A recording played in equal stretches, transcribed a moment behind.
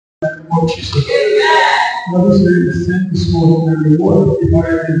name of Jesus. God is ready to send this word and the word of the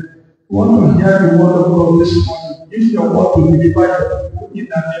marriage. You want to hear the word of God this morning. Use your word to deliver your people in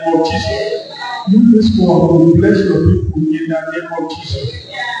the name of Jesus. Use this word to bless your people in the name of Jesus.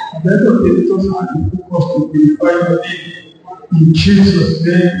 And let the editors and the focus to glorify your name. In Jesus'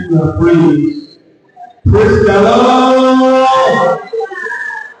 name we are praying. Praise the Lord.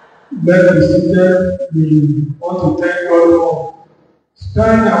 Let us sit there. We want to thank God for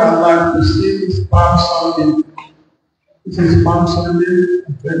sparing our life to see this Palm Sunday. This is Palm Sunday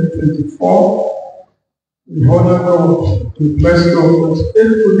 2024. We honor God, to bless God for His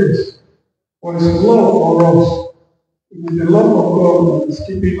faithfulness, for His love for us. It is the love of God that is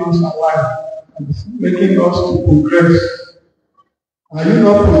keeping us alive and is making us to progress. Are you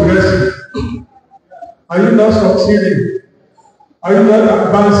not progressing? Are you not succeeding? Are you not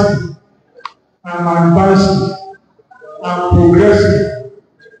advancing? I'm advancing. I'm progressing.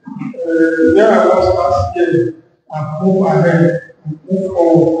 Where I was last year, I've moved ahead. I've moved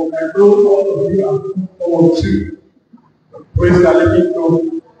forward. I know all of you have moved forward too. Praise the living God.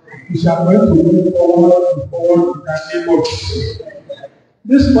 We shall going to move forward and forward in the name of Jesus.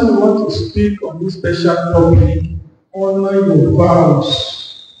 This morning, I want to speak on this special topic: honor your vows.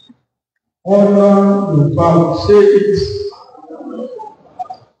 Honor your vows. Say it.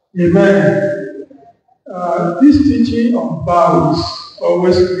 Amen. This teaching on vows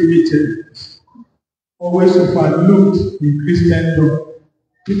always limited, always overlooked in Christendom.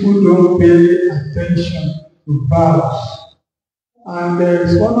 People don't pay attention to vows. And there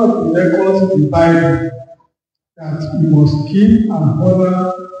is one of the records in the Bible that we must keep and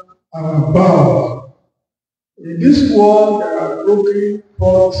honor our vows. In this world, there are broken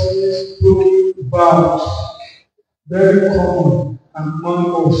promises, broken vows, very common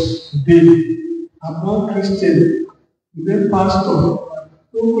among us today, among Christians, even pastors,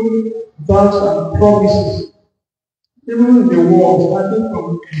 broken vows and promises. Even in the world, starting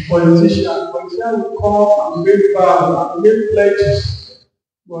from politicians will come and make vows and make pledges,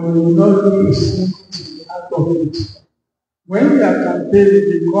 but they will not do a single thing out of it. When they are campaigning,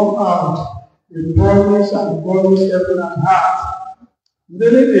 they come out, they promise and promise heaven and earth.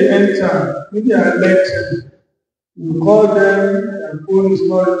 Then they enter, when they are elected, you call them, their phone is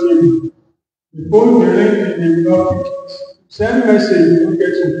not ringing. The phone will ring and they will not pick it. Send message, you don't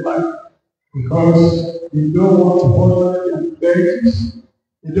get reply. Because they don't want to honor their pledges,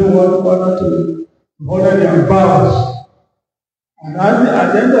 they don't want to honor their vows. And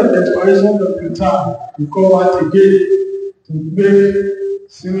at the end of the expiration of the time, they come out again to make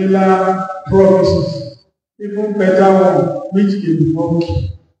similar promises, even better one, which they will not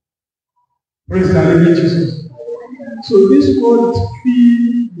keep. Praise the living Jesus. So this world is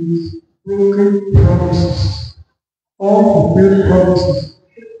filled with broken promises, unfulfilled promises.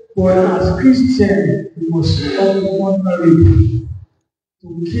 But as Christians, we must be honorable to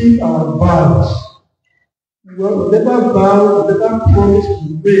keep our vows. Whatever vow, whatever promise we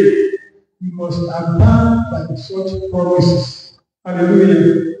make, we must abide by such promises.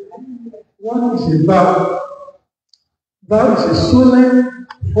 Hallelujah. What is a vow? Vow is a solemn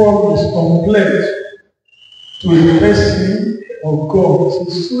promise or pledge to a person or God.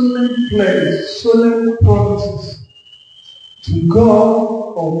 It's a solemn pledge, solemn promises to God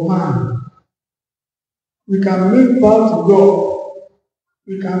or man. We can make vow to God.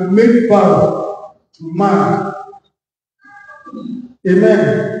 We can make vow to man.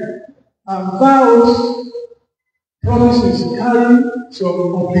 Amen. And vows, promises carry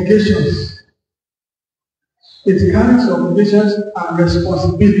some obligations. It carries obligations and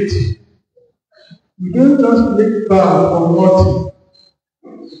responsibility. You don't just make vow for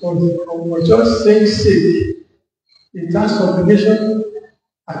nothing, or just saying sake. It has obligation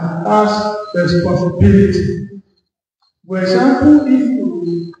and has responsibility. For example, if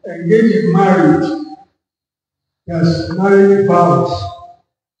you engage in marriage, there's marriage vows.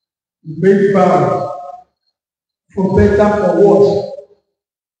 You make vows for better, for what?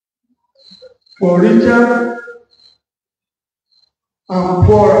 For richer and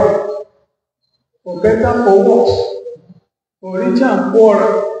poorer. For better, for what? For richer and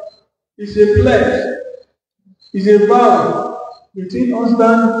poorer. It's a pledge. It's a vow between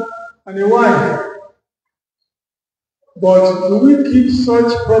husband and a wife. But do we keep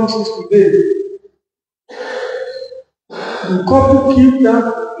such promises today? Do couple keep that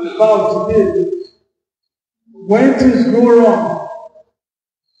vow today? When things go wrong,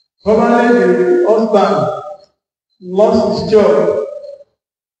 probably the husband lost his job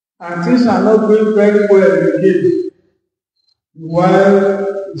and things are not going very well again.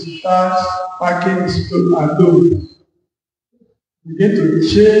 While he starts packing his clothes at home. begin to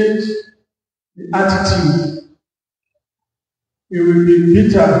change the attitude. He will be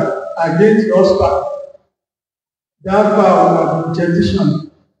bitter against the husband. That vow of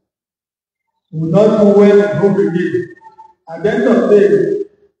tradition will not do well in home again. At the end of the day,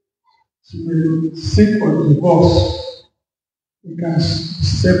 she will seek for divorce. He can be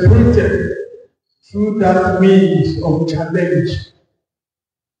separated through that means of challenge.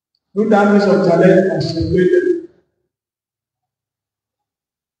 Through that means of challenge and separated.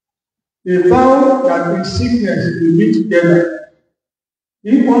 A vow that in sickness will be together.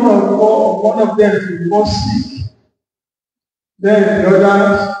 If one of them will fall sick, then the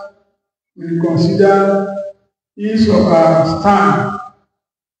others will consider his or her stand.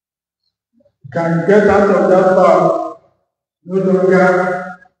 Can get out of that vow, no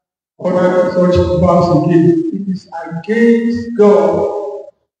longer honor such vows again. It is against God.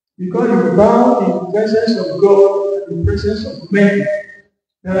 Because you vow in the presence of God and in the presence of men.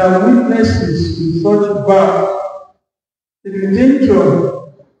 There are witnesses to such vow. It is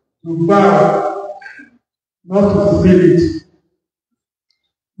dangerous to vow, not to fulfill it.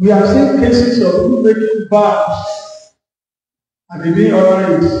 We have seen cases of people making vows and they didn't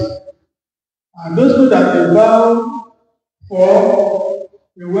honor it. And those people that they vow for,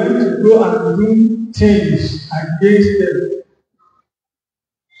 they went to go and do things against them.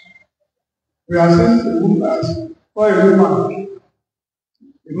 We have seen a woman, for a woman.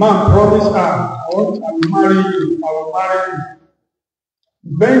 The man promised her, I will marry you, I will marry you.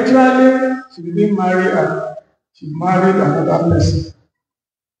 Eventually, she didn't marry her. She married another person.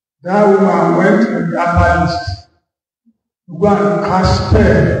 That woman went to the upper list to go and cast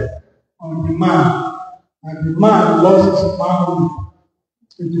spell on the man. And the man lost his manhood.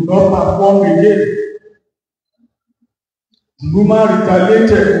 He did not perform again. The woman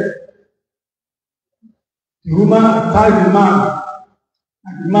retaliated. The woman attacked the man.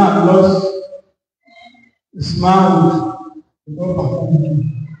 And the man lost his manhood. He did not perform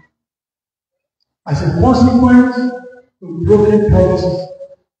again. As a consequence to broken promises.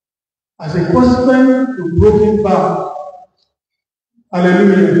 As a consequence to broken vows.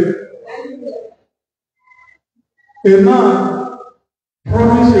 Hallelujah. A man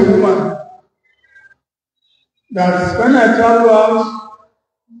promised a woman that when I travel out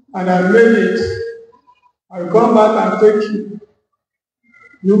and I made it, I will come back and take you.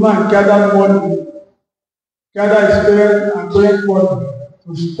 The woman gathered money, gathered his parents and collect money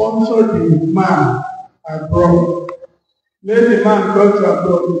to sponsor the man abroad. Let the man go to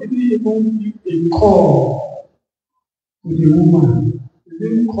abroad. He didn't even give a call to the woman. He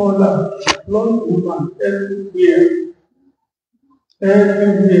didn't call her. Blonde woman everywhere.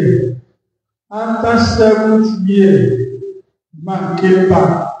 Everywhere. After 7th year, the man came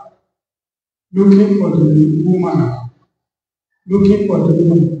back looking for the woman. Looking for the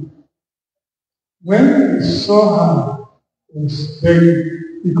woman. When he saw her, he was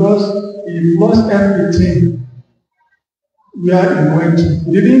begging because he lost everything where he went to.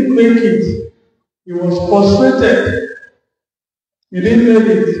 He didn't make it. He was frustrated. He didn't make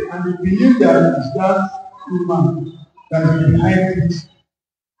it, and he believed that it's that woman that is behind it.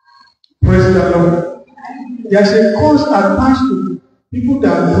 Praise the Lord. There's a cause attached to people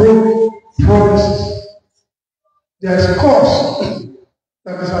that broke promises. There's a cause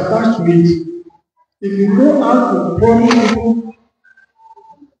that is attached to it. If you go out to promise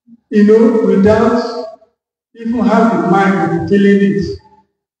people, without even have the mind of killing it,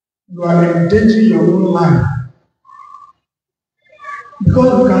 you are endangering your own life.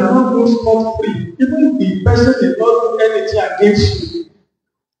 Because you cannot go scot-free. Even if the person did not do anything against you,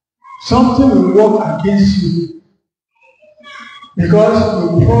 something will work against you. Because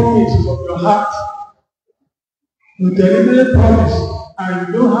you promise from your heart. You deliberately promise and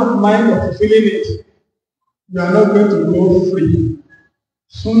you don't have mind of fulfilling it. You are not going to go free.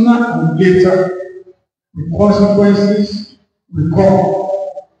 Sooner or later, the consequences will come.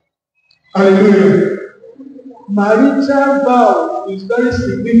 Hallelujah. Marital vow is very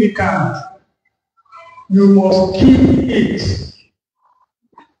significant. You must keep it.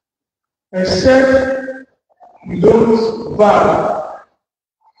 Except you don't vow.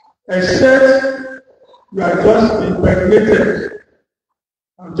 Except you are just impregnated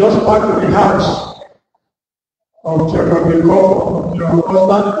and just part of the house of your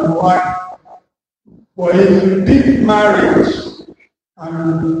husband and wife. But if you did marriage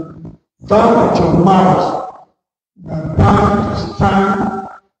and vow with your mouth, you are bound to stand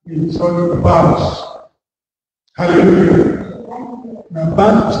in such vows. Hallelujah. You are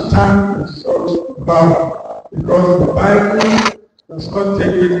bound to stand in such vows because the Bible does not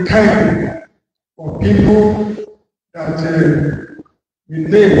take it kindly for people that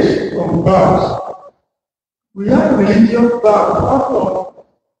relate on vows. We have religious vows, apart from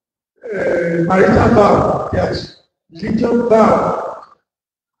marital vow, yes, religious vow.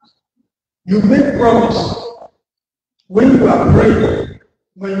 You make promise when you are praying,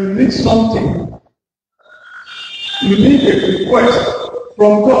 when you need something, you need a request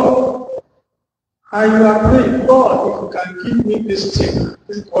from God, and you are praying, God, if you can give me this thing,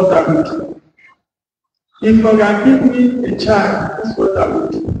 this is what I will do. If you can give me a child, this is what I will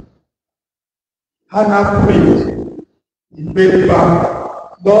do. Hannah prayed, he made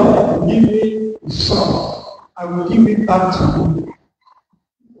vow, Lord, if you give me a son, I will give it back to you.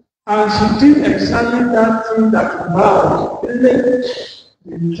 And she did exactly that thing that she vowed.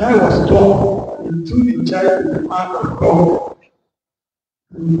 The child was born, he took the child to the man of God.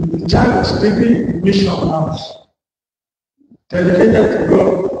 The child was living in the mission house, dedicated to God,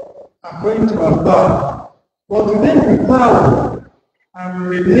 according to our vow. But today we vow and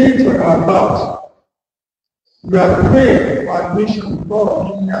we relate to our vows. We are praying for admission, God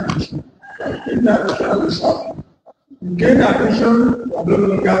give me admission. In that admission, you gain admission, you are no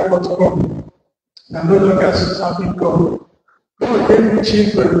longer what God. You are no longer serving God. God gave you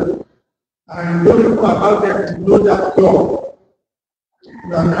children, and you don't know about them to know that God.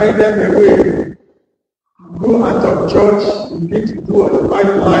 You are carrying them away. You go out of church, you need to do a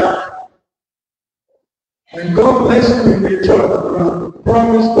right life. And God bless you in the church. You have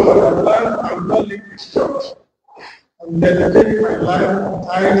promised God that I will not leave this church. I will dedicate my life,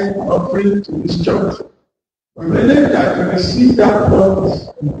 tithe, and offering to this church. But the day that you receive that promise,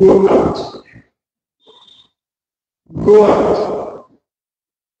 you go out. Go out.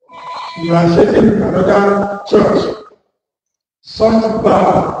 You are shaking another church. Such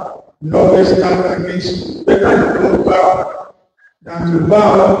power will always stand against you. Better you don't bow than to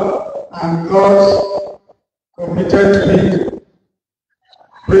bow and God's committed to me.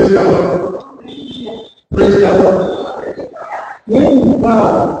 Praise the Lord. Praise the Lord. When you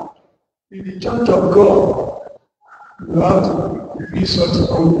bow in the church of God, you have to be such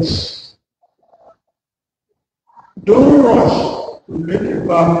promise. Don't rush to make a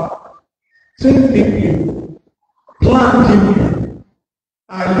vow. Think deeply. Plan deeply.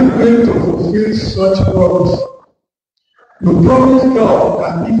 Are you going to fulfill such promise? You promise God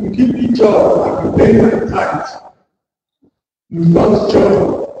that if you give me job, I will pay my tithe. You got job,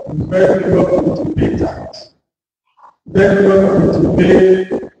 you beg God to pay tithe. Beg God to pay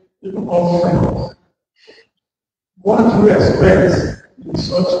even offering. What do you expect in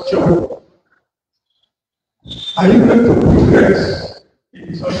such job? Are you going to progress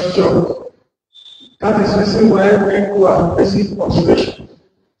in such job? That is the reason why people are facing frustration.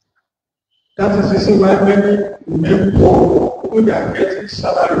 That is the reason why many remain poor. People that are getting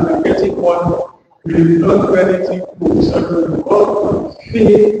salary, they are getting money, they do not do anything to serve God to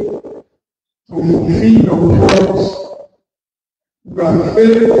fail to fulfill your promise. You are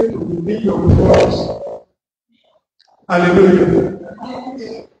failing to fulfill your promise. Hallelujah.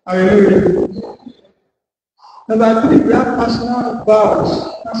 Hallelujah. Number 3, we have personal vows.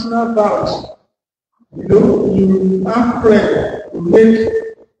 Personal vows. You have prayer to make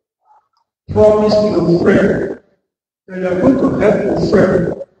promise to your friend that you are going to help your friend.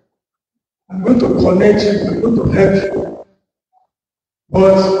 I'm going to connect you, I'm going to help you.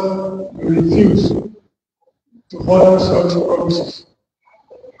 But you refuse to honor such promises.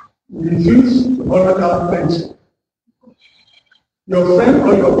 You refuse to honor that pledge. Your friend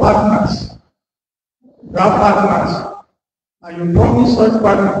or your partners, you have partners, and you promise such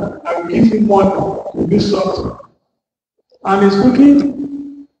partner, I will give you money to do something. And it's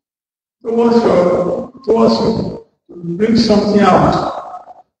looking towards you to bring something out.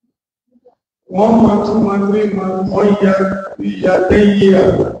 1 month, 2 months, 3 months, 1 year, 3 years, 10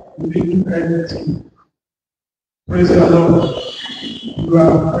 years, you didn't do anything. Praise the Lord. You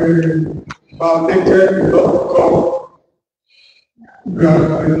are violated the law of God. You are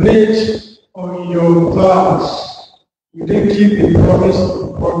reneged on your vows. You didn't keep the promise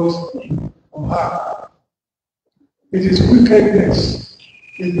you promised him or her. It is wickedness.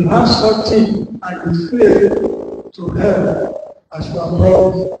 If you have something and you fail to help as you are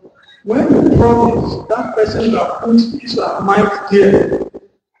promised, when you promise, that person you have put his mind there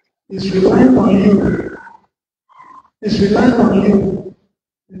is relying on you. It's relying on you.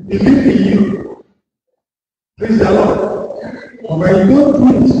 Believe in you. Praise the Lord. But when you don't do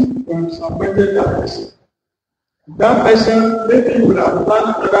it, you have disappointed that person. That person maybe would have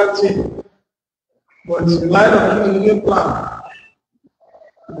planned another thing, but it's relying on you to do plan.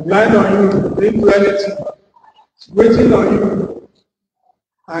 It's relying on you to do anything. It's waiting on you.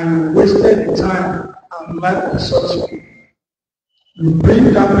 And you wasted the time and life of such people. You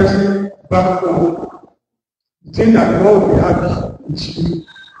bring that person back home. You think that God will be happy with you.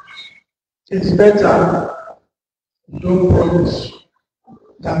 It's better you don't promise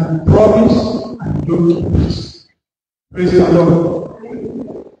than you promise and you don't keep it. Praise the Lord.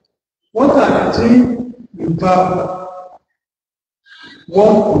 What are the things you vow?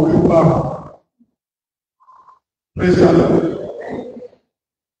 What will you vow? Praise the Lord.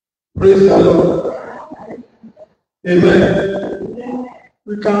 Praise the Lord. Amen.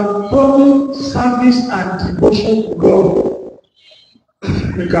 We can promise service and devotion to God.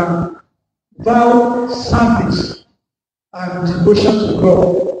 We can vow service and devotion to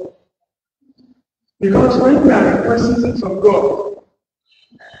God. Because when we are requesting from God,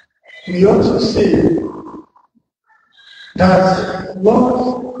 we also say that,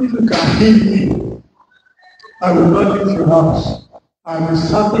 Lord, if you can heal me, I will not leave your house. I will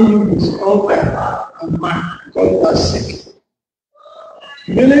serve you with all my heart and mind because you are sick.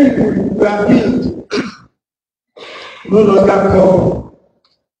 Meaning you are healed. No longer come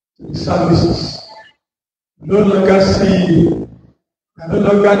to the services. No longer see you. No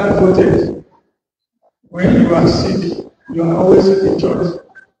longer devoted. When you are sick, you are always in the church.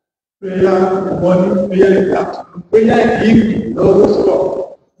 Prayer in the morning, prayer in the afternoon, prayer in the evening, you always come.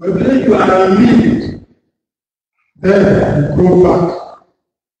 But when you are healed, then you go back.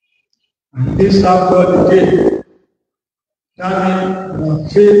 And this serve God again. That means your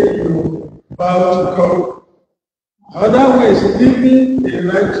faith, you bow to God. Other ways, living a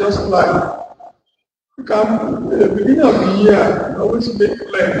righteous life. You can, at the beginning of the year, you always make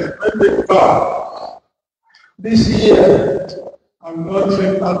plans, make vow. This year, I will not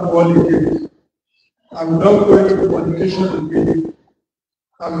drink alcohol again. I will not go into fornication again.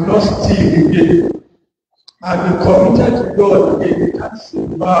 I will not steal again. I will be committed to God again. That's a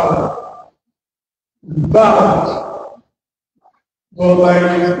vow. Vow. But by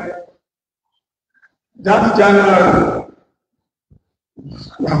that January,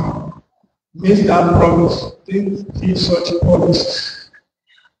 now, means that promise, didn't keep such promises.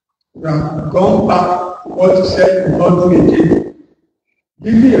 You have gone back to what you said you will not do again.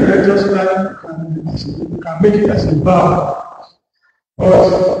 Living a righteous life, you can make it as a vow.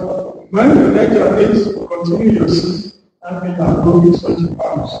 But when you let your days continue your sin, that means you are broken such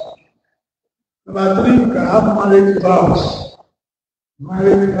vows. Number 3, you can have marriage vows.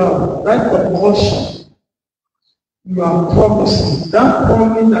 Marriage vows, like compulsion. You are promising. That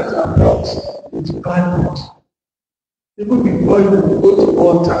promise that you are brought is valid. Even before you go to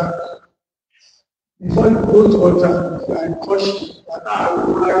altar, before you go to altar, you are in caution that I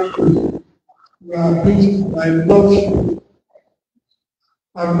will marry you. You are beautiful, I love you.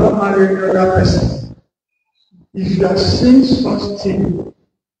 I will not marry another person. If you are saying such thing,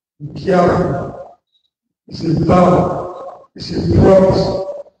 be careful. It's a vow. It's a promise.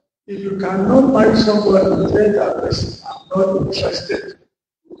 If you cannot marry somebody, tell that person, I'm not interested.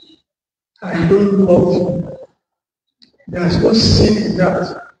 I don't love you. There's no sin in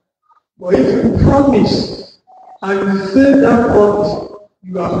that. But if you promise and you fail that promise,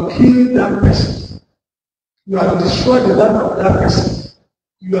 you have killed that person. You have destroyed the life of that person.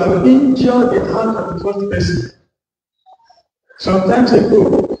 You have injured the heart of the first person. Sometimes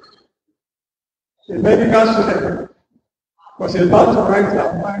ago, a medical student was about to write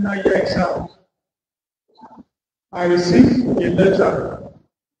a final year exam. I received a letter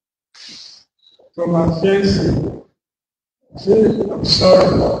from my fiancé. Say, I'm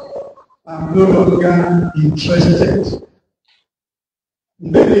sorry, I'm no longer interested.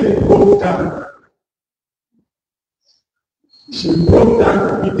 The lady broke down. She broke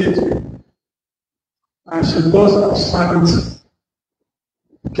down immediately. And she lost her sanity.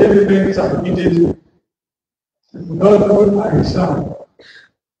 Came mental immediately. She could not do her exam.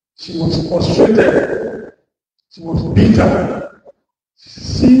 She was frustrated. She was bitter.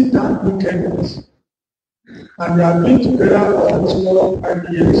 See that wickedness. And they have been together for 5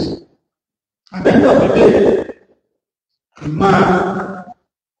 years. At the end of the day, the man,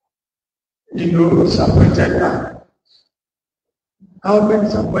 separated her. How many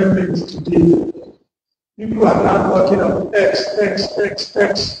disappointments today? People are now talking of X.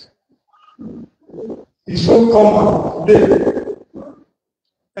 It's so common today.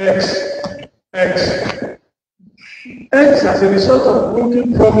 X. As a result of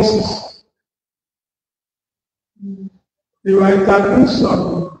broken promises. They were interviewing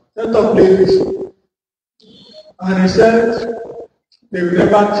some set of ladies, and he said they will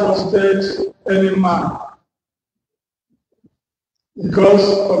never trusted any man because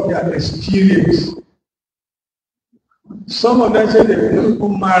of their experience. Some of them said they will not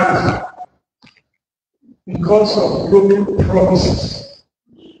even marry because of broken promises.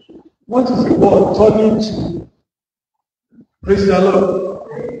 What is the world turning to? Praise the Lord.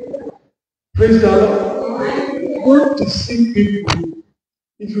 Praise the Lord. Don't deceive people.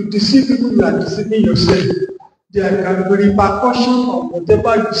 If you deceive people, you are deceiving yourself. There can be repercussion on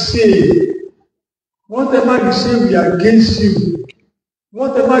whatever you say. Whatever you say will be against you.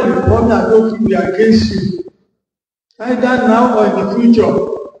 Whatever you promise will be against you. Either now or in the future.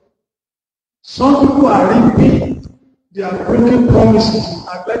 Some people are reaping their broken promises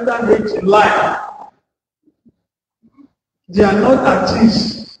at better rate in life. They are not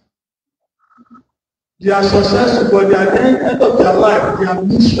artists. They are successful, but at the end of their life, they are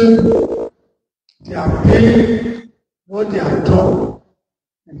miserable. They are paying what they have done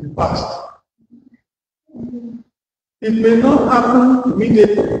in the past. It may not happen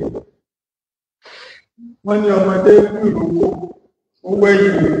immediately. When your mother will go away,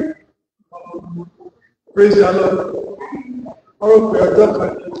 you praise the Lord. Or your daughter,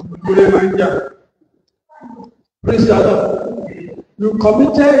 praise the Lord. You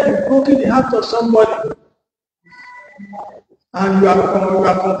committed, you broken the heart of somebody, and you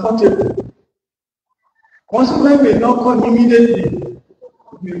are comfortable. Consequence may not come immediately,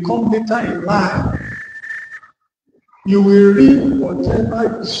 it may come later in life. You will reap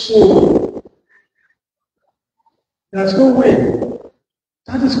whatever you sow. There's no way.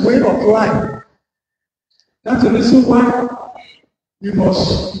 That is way of life. That's the reason why we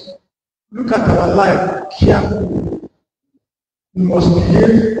must look at our life carefully. We must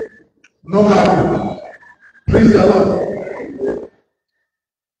behave normally. Praise the Lord.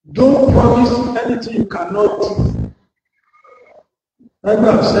 Don't promise anything you cannot do. Like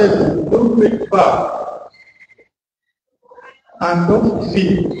I've said, don't make vow and don't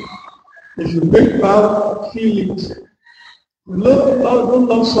fulfill. If you make vow, feel it. You don't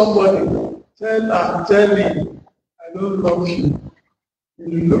love somebody. Tell him, I don't love you.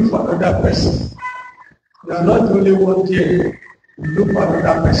 You look for another person. You are not the only one there. You look for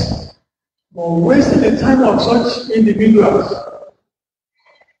another person. But wasting the time of such individuals,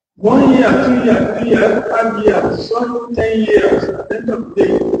 1 year, 2 years, 3 years, 5 years, some 10 years, at the end of the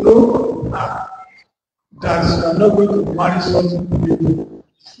day, you know that you are not going to marry certain people,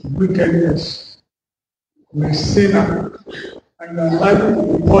 wickedness, you are a sinner, and you are liable to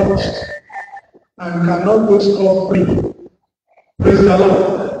be punished, and cannot go scot-free. Praise the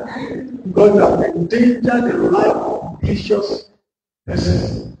Lord. Because you have endangered the life of a precious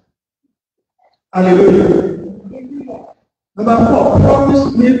person. Hallelujah. Number 4, promise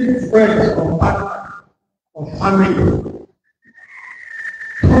make friends or partner or family.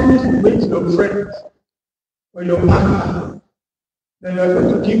 Promise to make your friends or your partner. Then you are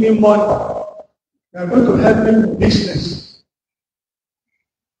going to give him money. You are going to help him in business.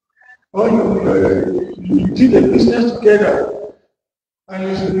 Or you did a business together and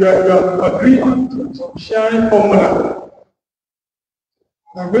you agree on some sharing formula.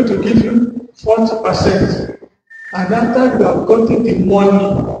 You are going to give him 40%. And after you have gotten the money,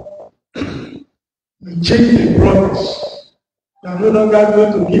 you change the promise. You are no longer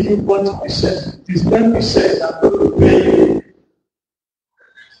going to give you 40%. It is 10% I'm going to pay you.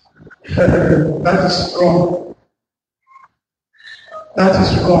 That is wrong. That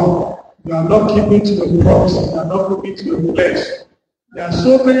is wrong. You are not keeping to the promise. You are not keeping to the pledge. There are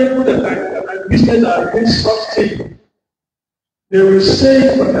so many people that are business that are doing such thing. They will say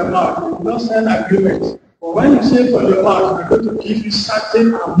it from their mouth. They will not sign agreement. But when you say from your mouth, we are going to give you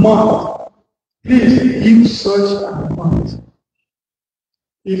certain amount. Please give such an amount.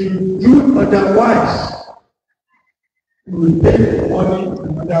 If you do otherwise, you will pay the money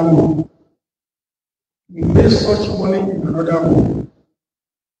in another way. You pay such money in another way.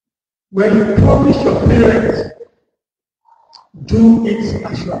 When you promise your parents, do it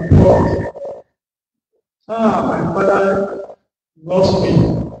as you are promised. My father loves me.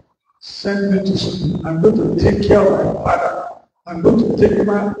 Send me to school. I'm going to take care of my father. I'm going to take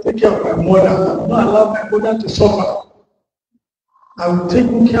care of my mother. I will not allow my mother to suffer. I will take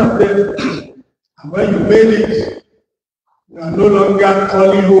care of them. And when you made it, you are no longer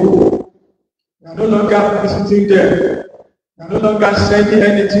calling home. You are no longer visiting them. You are no longer sending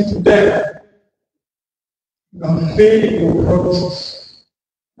anything to them. You are failing your promises.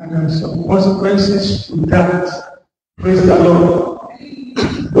 And there are some consequences to that. Praise the Lord.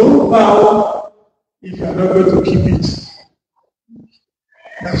 Don't vow if you are not going to keep it.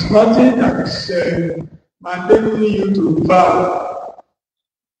 There's nothing that is mandating you to vow.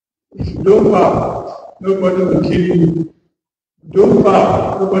 If you don't vow, nobody will kill you. Don't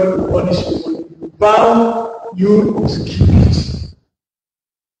vow, nobody will punish you. If you vow, you must keep it.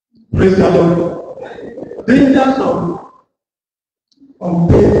 Praise the Lord. dangers of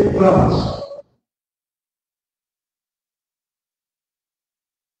unpaid vows.